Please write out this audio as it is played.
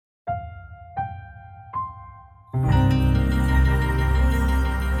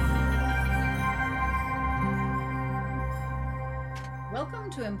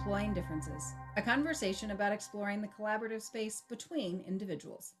to Employing Differences, a conversation about exploring the collaborative space between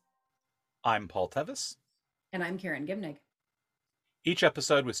individuals. I'm Paul Tevis. And I'm Karen Gimnig. Each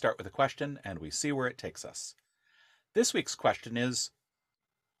episode, we start with a question and we see where it takes us. This week's question is,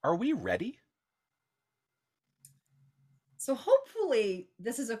 are we ready? So, hopefully,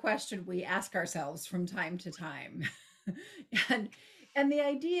 this is a question we ask ourselves from time to time. and, and the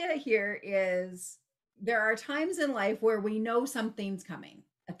idea here is there are times in life where we know something's coming.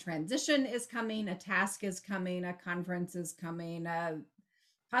 A transition is coming, a task is coming, a conference is coming,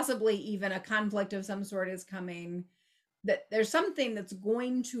 possibly even a conflict of some sort is coming, that there's something that's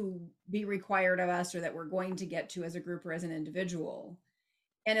going to be required of us or that we're going to get to as a group or as an individual.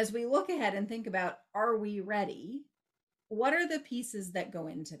 And as we look ahead and think about, are we ready? What are the pieces that go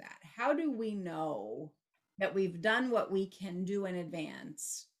into that? How do we know that we've done what we can do in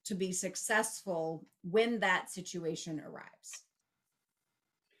advance to be successful when that situation arrives?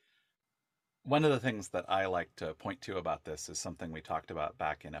 One of the things that I like to point to about this is something we talked about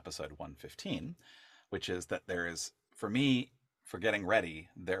back in episode 115, which is that there is, for me, for getting ready,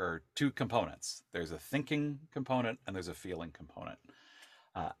 there are two components. There's a thinking component and there's a feeling component.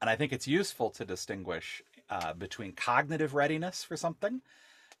 And I think it's useful to distinguish between cognitive readiness for something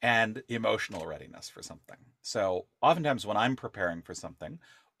and emotional readiness for something. So oftentimes when I'm preparing for something,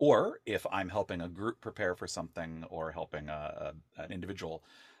 or if I'm helping a group prepare for something, or helping an individual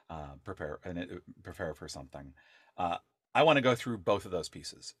prepare for something, I want to go through both of those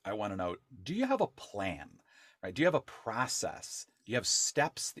pieces. I want to know, do you have a plan, right? Do you have a process? Do you have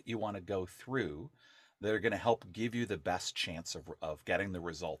steps that you want to go through that are going to help give you the best chance of getting the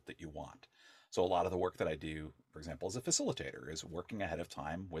result that you want? So a lot of the work that I do, for example, as a facilitator, is working ahead of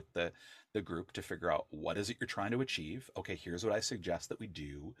time with the group to figure out what is it you're trying to achieve. Okay, here's what I suggest that we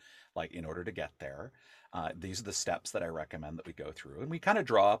do, like in order to get there. These are the steps that I recommend that we go through. And we kind of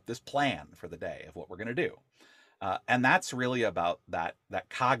draw up this plan for the day of what we're going to do. And that's really about that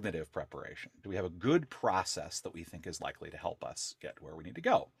cognitive preparation. Do we have a good process that we think is likely to help us get where we need to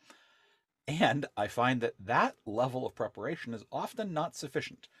go? And I find that that level of preparation is often not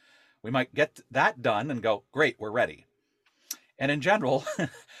sufficient. We might get that done and go, great, we're ready. And in general,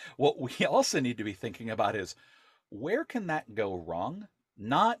 what we also need to be thinking about is, where can that go wrong?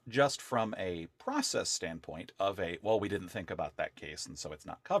 Not just from a process standpoint of well, we didn't think about that case and so it's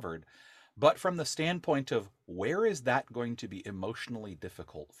not covered, but from the standpoint of, where is that going to be emotionally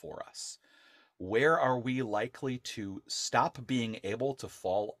difficult for us? Where are we likely to stop being able to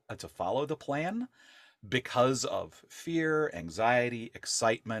follow the plan because of fear, anxiety,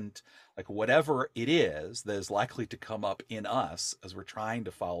 excitement, like whatever it is that is likely to come up in us as we're trying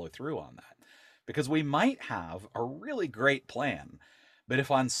to follow through on that? Because we might have a really great plan, but if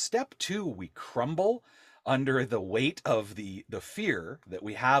on step 2 we crumble under the weight of the fear that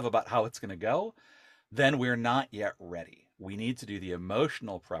we have about how it's going to go, then we're not yet ready. We need to do the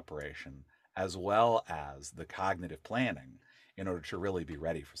emotional preparation as well as the cognitive planning in order to really be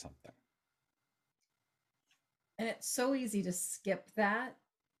ready for something. And it's so easy to skip that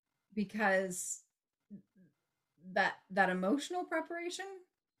because that emotional preparation,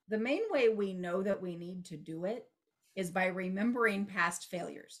 the main way we know that we need to do it is by remembering past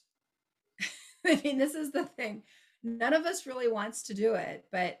failures. I mean, this is the thing. None of us really wants to do it,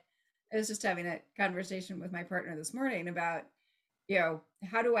 but I was just having a conversation with my partner this morning about,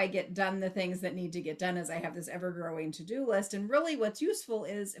 how do I get done the things that need to get done as I have this ever-growing to-do list? And really what's useful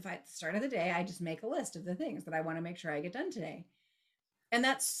is, if at the start of the day, I just make a list of the things that I want to make sure I get done today. And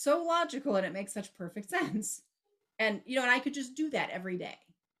that's so logical and it makes such perfect sense. And, and I could just do that every day.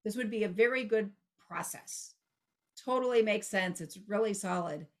 This would be a very good process. Totally makes sense. It's really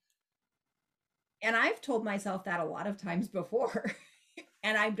solid. And I've told myself that a lot of times before.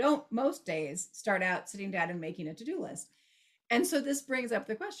 And I don't most days start out sitting down and making a to-do list. And so this brings up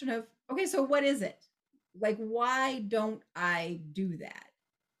the question of, okay, so what is it? Like, why don't I do that?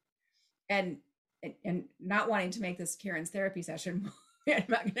 And not wanting to make this Karen's therapy session, I'm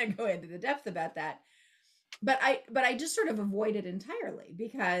not going to go into the depth about that. But I just sort of avoid it entirely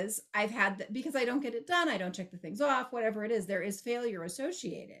because because I don't get it done. I don't check the things off, whatever it is, there is failure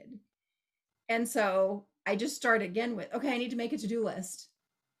associated. And so I just start again with, okay, I need to make a to-do list,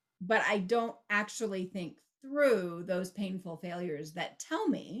 but I don't actually think through those painful failures that tell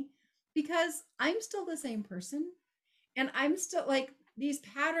me, because I'm still the same person and I'm still like, these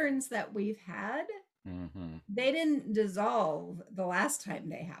patterns that we've had, they didn't dissolve the last time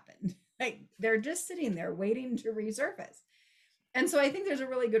they happened. Like, they're just sitting there waiting to resurface. And so I think there's a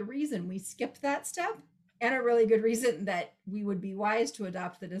really good reason we skipped that step, and a really good reason that we would be wise to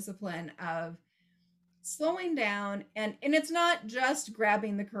adopt the discipline of slowing down, and it's not just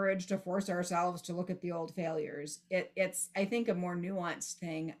grabbing the courage to force ourselves to look at the old failures. It's, I think, a more nuanced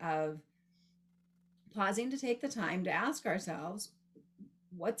thing of pausing to take the time to ask ourselves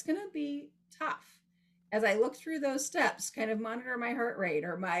what's going to be tough. As I look through those steps, kind of monitor my heart rate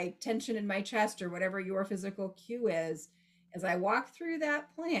or my tension in my chest or whatever your physical cue is. As I walk through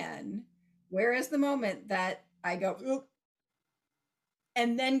that plan, where is the moment that I go, oop,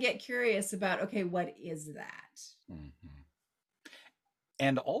 and then get curious about, okay, what is that? Mhm.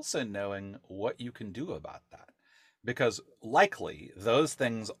 And also knowing what you can do about that. Because likely those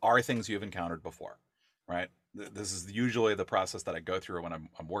things are things you've encountered before, right? This is usually the process that I go through when I'm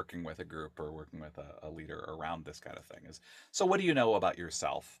working with a group or working with a leader around this kind of thing is, so what do you know about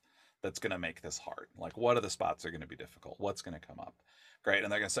yourself that's going to make this hard? Like, what are the spots that are going to be difficult? What's going to come up? Great.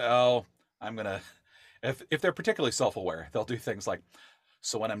 And they're going to say, oh, I'm going to, if they're particularly self aware, they'll do things like,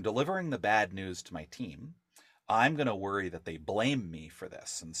 so when I'm delivering the bad news to my team, I'm going to worry that they blame me for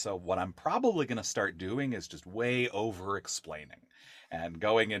this. And so what I'm probably going to start doing is just way over explaining and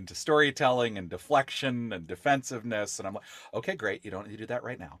going into storytelling and deflection and defensiveness. And I'm like, okay, great. You don't need to do that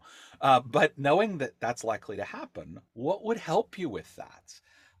right now. But knowing that that's likely to happen, what would help you with that?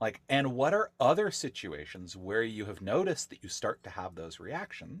 Like, and what are other situations where you have noticed that you start to have those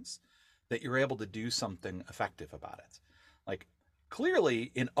reactions that you're able to do something effective about it? Like,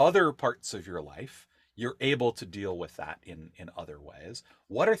 clearly in other parts of your life, you're able to deal with that in other ways.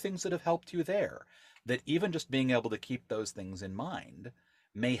 What are things that have helped you there? That even just being able to keep those things in mind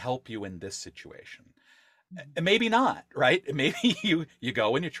may help you in this situation. And maybe not, right? Maybe you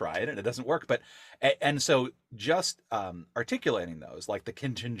go and you try it and it doesn't work. But and so just articulating those, like the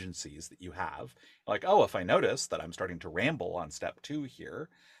contingencies that you have, like, oh, if I notice that I'm starting to ramble on step 2 here,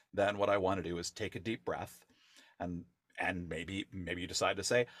 then what I want to do is take a deep breath and maybe you decide to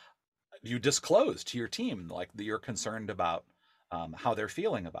say, you disclose to your team like that you're concerned about how they're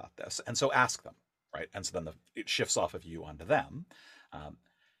feeling about this, and so ask them, right? And so then it shifts off of you onto them. um,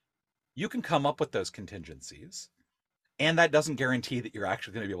 you can come up with those contingencies, and that doesn't guarantee that you're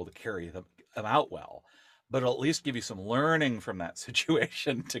actually going to be able to carry them out well, but it'll at least give you some learning from that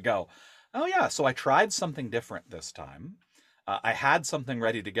situation to go, oh yeah, so I tried something different this time. I had something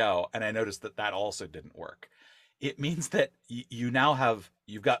ready to go, and I noticed that that also didn't work. It means that you've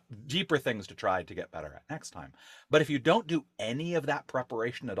got deeper things to try to get better at next time. But if you don't do any of that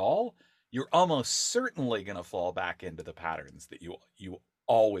preparation at all, you're almost certainly going to fall back into the patterns that you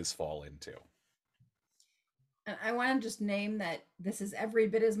always fall into. And I want to just name that this is every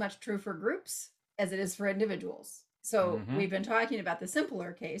bit as much true for groups as it is for individuals. So Mm-hmm. we've been talking about the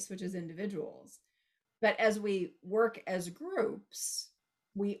simpler case, which is individuals. But as we work as groups,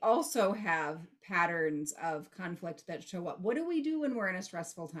 we also have patterns of conflict that show up. What do we do when we're in a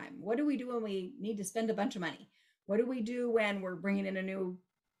stressful time? What do we do when we need to spend a bunch of money? What do we do when we're bringing in a new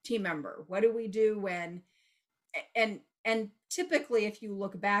team member? What do we do when, and typically if you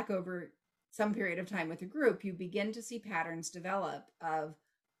look back over some period of time with a group, you begin to see patterns develop of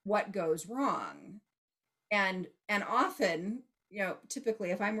what goes wrong. And often,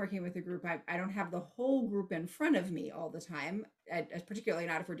 typically if I'm working with a group, I don't have the whole group in front of me all the time, particularly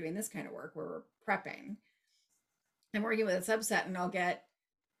not if we're doing this kind of work where we're prepping. I'm working with a subset and I'll get,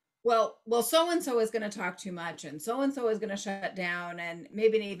 well, so and so is going to talk too much and so is going to shut down, and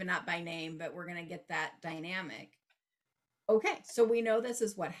maybe even not by name, but we're going to get that dynamic. Okay, so we know this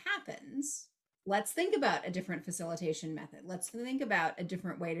is what happens. Let's think about a different facilitation method. Let's think about a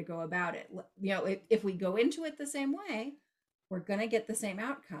different way to go about it. If we go into it the same way, we're going to get the same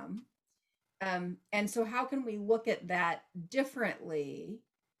outcome. And so, how can we look at that differently?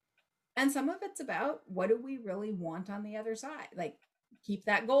 And some of it's about what do we really want on the other side? Like, keep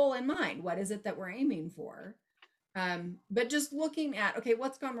that goal in mind. What is it that we're aiming for? But just looking at, okay,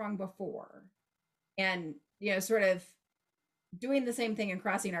 what's gone wrong before? And, sort of doing the same thing and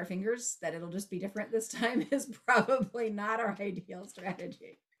crossing our fingers that it'll just be different this time is probably not our ideal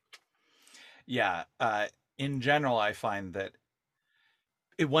strategy. Yeah. In general, I find that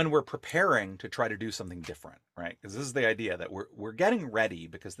when we're preparing to try to do something different, right? Because this is the idea that we're getting ready,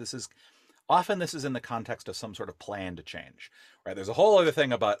 because this is in the context of some sort of plan to change, right? There's a whole other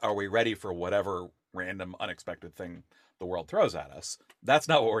thing about, are we ready for whatever random unexpected thing the world throws at us? That's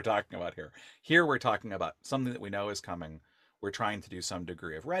not what we're talking about here. Here we're talking about something that we know is coming. We're trying to do some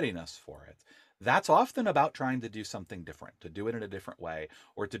degree of readiness for it. That's often about trying to do something different, to do it in a different way,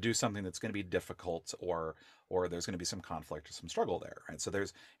 or to do something that's going to be difficult, or there's going to be some conflict or some struggle there, right? So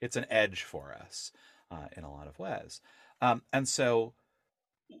it's an edge for us in a lot of ways, and so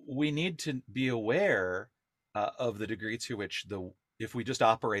we need to be aware of the degree to which if we just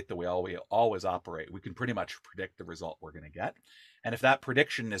operate the way we always operate, we can pretty much predict the result we're going to get. And if that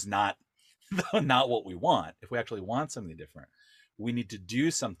prediction is not not what we want, if we actually want something different, we need to do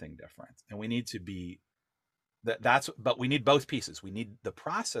something different, and we need to be but we need both pieces. We need the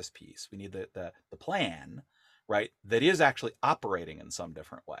process piece. We need the plan, right? That is actually operating in some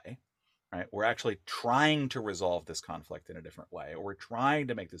different way, right? We're actually trying to resolve this conflict in a different way, or we're trying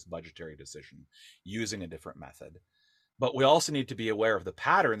to make this budgetary decision using a different method. But we also need to be aware of the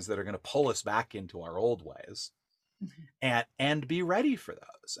patterns that are going to pull us back into our old ways, and be ready for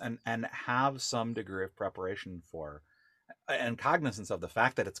those, and have some degree of preparation for and cognizance of the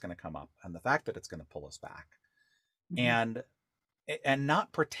fact that it's going to come up and the fact that it's going to pull us back. And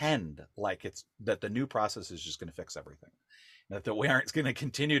not pretend like it's that the new process is just going to fix everything, that we aren't going to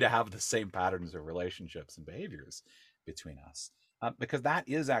continue to have the same patterns of relationships and behaviors between us, because that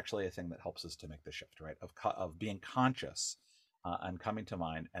is actually a thing that helps us to make the shift, right? Of being conscious, and coming to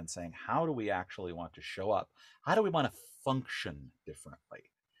mind and saying, how do we actually want to show up? How do we want to function differently?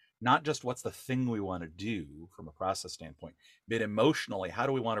 Not just what's the thing we want to do from a process standpoint, but emotionally, how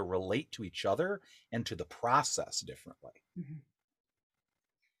do we want to relate to each other and to the process differently?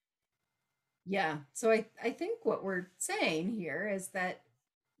 Yeah. So I think what we're saying here is that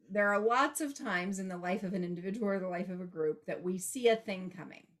there are lots of times in the life of an individual or the life of a group that we see a thing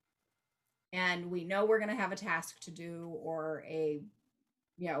coming, and we know we're going to have a task to do, or a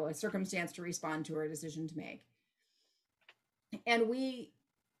circumstance to respond to, or a decision to make. And we,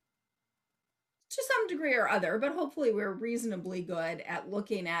 to some degree or other, but hopefully we're reasonably good at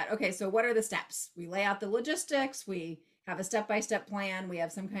looking at, okay, so what are the steps? We lay out the logistics, we have a step-by-step plan, we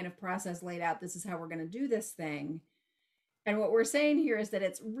have some kind of process laid out. This is how we're going to do this thing. And what we're saying here is that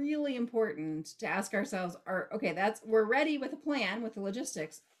it's really important to ask ourselves, we're ready with a plan, with the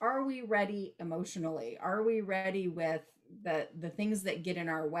logistics. Are we ready emotionally? Are we ready with the things that get in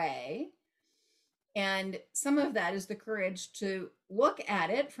our way? And some of that is the courage to look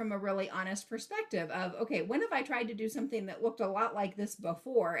at it from a really honest perspective of, okay, when have I tried to do something that looked a lot like this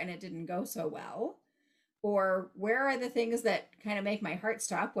before and it didn't go so well? Or where are the things that kind of make my heart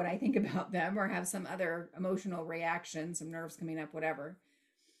stop when I think about them, or have some other emotional reaction, some nerves coming up, whatever?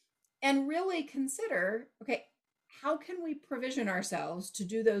 And really consider, okay, how can we provision ourselves to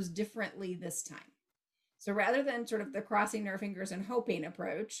do those differently this time? So rather than sort of the crossing our fingers and hoping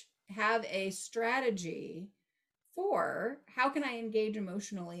approach, have a strategy for how can I engage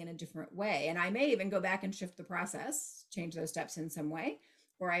emotionally in a different way? And I may even go back and shift the process, change those steps in some way,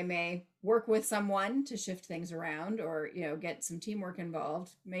 or I may work with someone to shift things around, or get some teamwork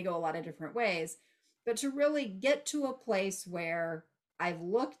involved. May go a lot of different ways, but to really get to a place where I've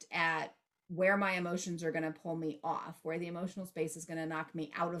looked at where my emotions are going to pull me off, where the emotional space is going to knock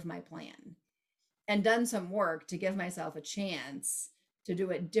me out of my plan, and done some work to give myself a chance to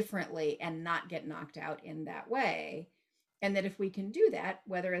do it differently and not get knocked out in that way. And that if we can do that,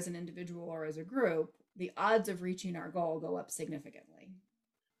 whether as an individual or as a group, the odds of reaching our goal go up significantly.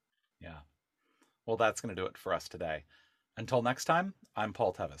 Yeah. Well, that's going to do it for us today. Until next time, I'm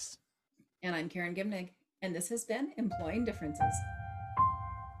Paul Tevis. And I'm Karen Gimnig. And this has been Employing Differences.